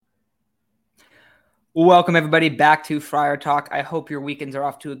Welcome, everybody, back to Friar Talk. I hope your weekends are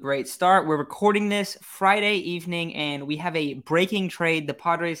off to a great start. We're recording this Friday evening, and we have a breaking trade. The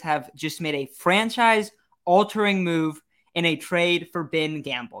Padres have just made a franchise-altering move in a trade for Ben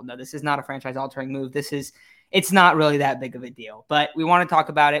Gamble. No, this is not a franchise-altering move. It's not really that big of a deal, but we want to talk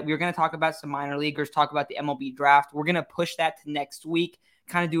about it. We're going to talk about some minor leaguers, talk about the MLB draft. We're going to push that to next week,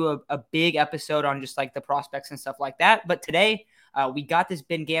 kind of do a big episode on just like the prospects and stuff like that. But today, we got this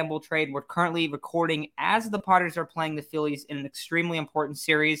Ben Gamble trade. We're currently recording as the Padres are playing the Phillies in an extremely important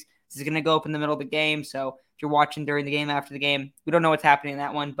series. This is going to go up in the middle of the game. So if you're watching during the game, after the game, we don't know what's happening in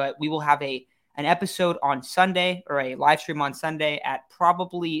that one, but we will have an episode on Sunday or a live stream on Sunday at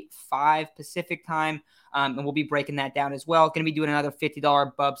probably 5 Pacific time. And we'll be breaking that down as well. Going to be doing another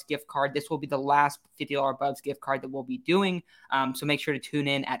 $50 Bubs gift card. This will be the last $50 Bubs gift card that we'll be doing. So make sure to tune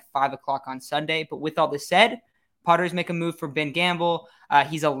in at 5 o'clock on Sunday. But with all this said, Padres make a move for Ben Gamble.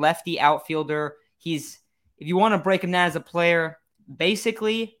 He's a lefty outfielder. If you want to break him down as a player,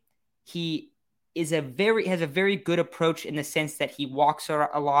 basically he has a very good approach in the sense that he walks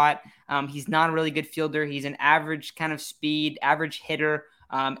a lot. He's not a really good fielder. He's an average kind of speed, average hitter.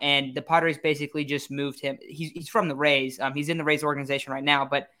 And the Padres basically just moved him. He's from the Rays. He's in the Rays organization right now,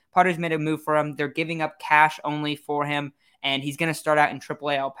 but Padres made a move for him. They're giving up cash only for him. And he's going to start out in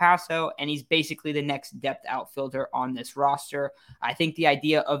AAA El Paso, and he's basically the next depth outfielder on this roster. I think the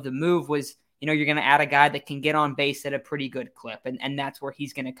idea of the move was, you're going to add a guy that can get on base at a pretty good clip, and that's where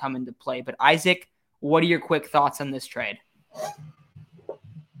he's going to come into play. But Isaac, what are your quick thoughts on this trade?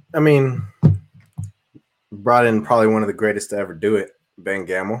 I mean, brought in probably one of the greatest to ever do it, Ben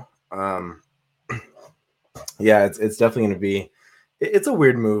Gamel. Yeah, it's definitely going to be – it's a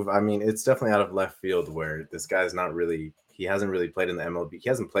weird move. I mean, it's definitely out of left field where this guy's not really – he hasn't really played in the MLB. He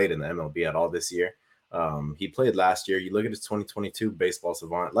hasn't played in the MLB at all this year. He played last year. You look at his 2022 baseball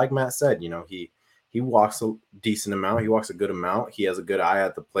savant. Like Matt said, he walks a decent amount. He walks a good amount. He has a good eye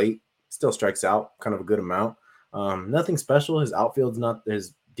at the plate. Still strikes out kind of a good amount. Nothing special. His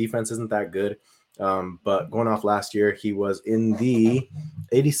defense isn't that good. But going off last year, he was in the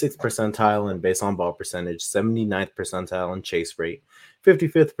 86th percentile in base on ball percentage, 79th percentile in chase rate,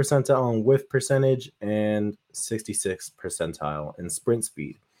 55th percentile in whiff percentage, and 66th percentile in sprint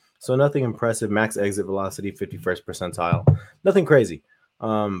speed. So nothing impressive. Max exit velocity, 51st percentile. Nothing crazy.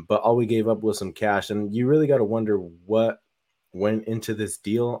 But all we gave up was some cash. And you really got to wonder what went into this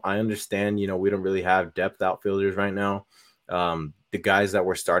deal. I understand, we don't really have depth outfielders right now. The guys that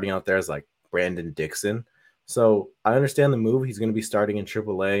were starting out there is like Brandon Dixon. So I understand the move. He's going to be starting in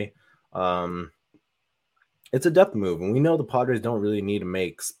AAA. It's a depth move, and we know the Padres don't really need to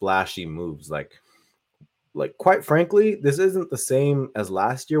make splashy moves. Like quite frankly, this isn't the same as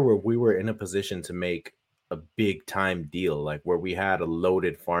last year where we were in a position to make a big time deal, like where we had a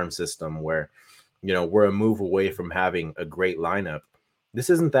loaded farm system where, we're a move away from having a great lineup. This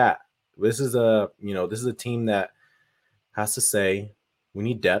isn't that. This is a team that has to say we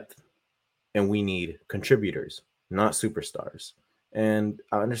need depth and we need contributors, not superstars. And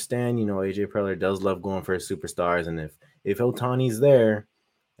I understand, AJ Preller does love going for his superstars. And if Ohtani's there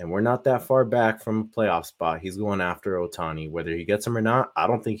and we're not that far back from a playoff spot, he's going after Ohtani. Whether he gets him or not, I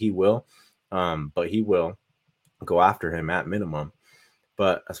don't think he will. But he will go after him at minimum.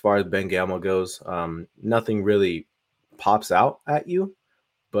 But as far as Ben Gamel goes, nothing really pops out at you.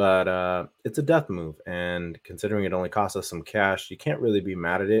 But it's a depth move. And considering it only costs us some cash, you can't really be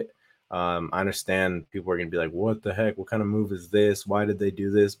mad at it. I understand people are going to be like, what the heck? What kind of move is this? Why did they do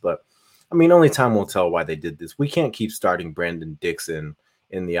this? But, I mean, only time will tell why they did this. We can't keep starting Brandon Dixon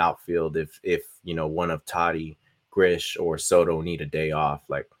in the outfield if one of Toddy, Grish, or Soto need a day off.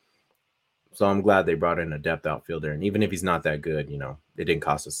 So I'm glad they brought in a depth outfielder. And even if he's not that good, it didn't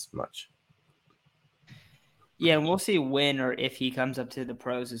cost us much. Yeah, and we'll see when or if he comes up to the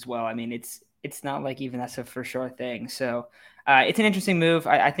pros as well. I mean, it's not like even that's a for sure thing. So it's an interesting move.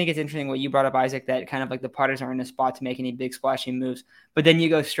 I think it's interesting what you brought up, Isaac, that kind of like the Padres aren't in a spot to make any big splashy moves. But then you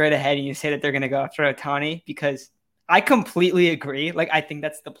go straight ahead and you say that they're going to go after Ohtani, because I completely agree. Like, I think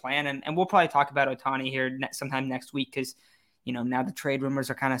that's the plan. And we'll probably talk about Ohtani here sometime next week because, now the trade rumors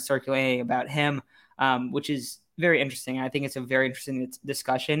are kind of circulating about him, which is very interesting. I think it's a very interesting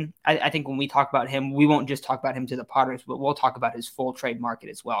discussion. I think when we talk about him, we won't just talk about him to the Padres, but we'll talk about his full trade market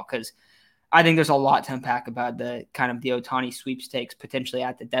as well, because I think there's a lot to unpack about the kind of the Ohtani sweepstakes potentially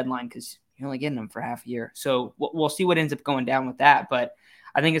at the deadline, because you're only getting them for half a year. So we'll see what ends up going down with that. But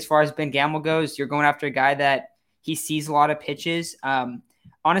I think as far as Ben Gamel goes, you're going after a guy that he sees a lot of pitches.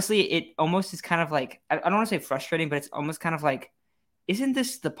 Honestly, it almost is kind of like, I don't want to say frustrating, but it's almost kind of like, isn't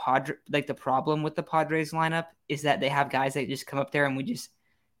this the problem with the Padres lineup is that they have guys that just come up there and we just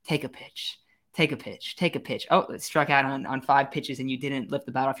take a pitch, take a pitch, take a pitch. Oh, it struck out on 5 pitches and you didn't lift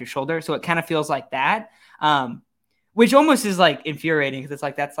the bat off your shoulder. So it kind of feels like that, which almost is like infuriating because it's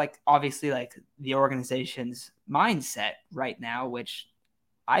like that's like obviously like the organization's mindset right now, which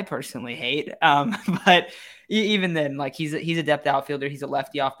I personally hate. But even then, like he's a depth outfielder. He's a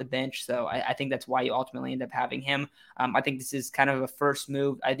lefty off the bench. So I think that's why you ultimately end up having him. I think this is kind of a first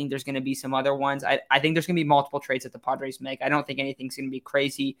move. I think there's going to be some other ones. I think there's going to be multiple trades that the Padres make. I don't think anything's going to be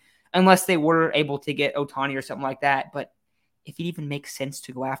crazy unless they were able to get Ohtani or something like that. But if it even makes sense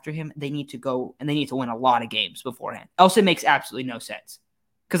to go after him, they need to go and they need to win a lot of games beforehand. Else it makes absolutely no sense.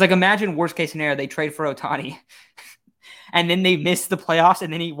 Because like imagine worst case scenario, they trade for Ohtani and then they miss the playoffs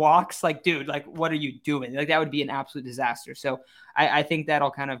and then he walks. Like, dude, like what are you doing? Like that would be an absolute disaster. So I think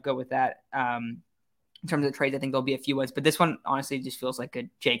that'll kind of go with that. In terms of trades, I think there'll be a few ones, but this one honestly just feels like a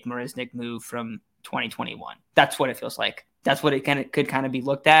Jake Marisnick move from 2021. That's what it feels like. That's what it could kind of be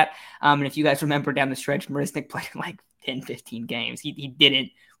looked at. And if you guys remember down the stretch, Marisnick played like 10, 15 games. He didn't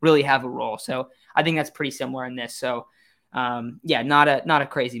really have a role. So I think that's pretty similar in this. So yeah, not a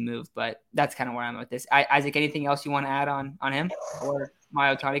crazy move, but that's kind of where I'm with this. Isaac, anything else you want to add on him or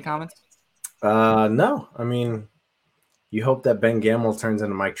my Ohtani comments? No, I mean, you hope that Ben Gamel turns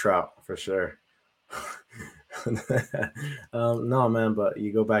into Mike Trout for sure. No, man, but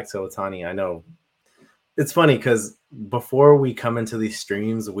you go back to Ohtani. I know it's funny because before we come into these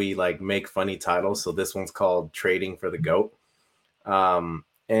streams, we like make funny titles. So this one's called Trading for the GOAT.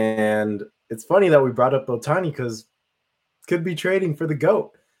 And it's funny that we brought up Ohtani because could be trading for the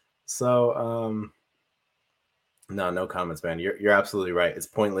GOAT. So no comments, man. You're absolutely right. It's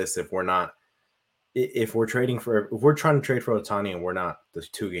pointless if we're trying to trade for Ohtani and we're not the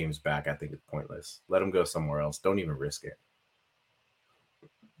 2 games back. I think it's pointless. Let him go somewhere else. Don't even risk it.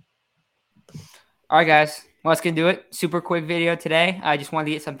 All right, guys. Well, that's going to do it. Super quick video today. I just wanted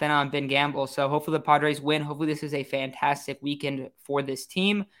to get something on Ben Gamel. So hopefully the Padres win. Hopefully this is a fantastic weekend for this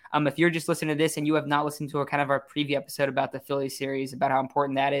team. If you're just listening to this and you have not listened to our preview episode about the Phillies series, about how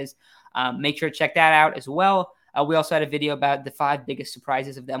important that is, make sure to check that out as well. We also had a video about the 5 biggest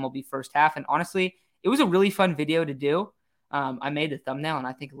surprises of the MLB first half. And honestly, it was a really fun video to do. I made the thumbnail and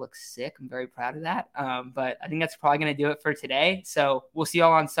I think it looks sick. I'm very proud of that. But I think that's probably going to do it for today. So we'll see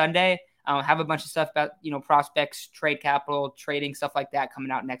y'all on Sunday. Have a bunch of stuff about, prospects, trade capital, trading, stuff like that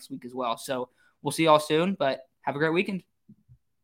coming out next week as well. So we'll see y'all soon, but have a great weekend.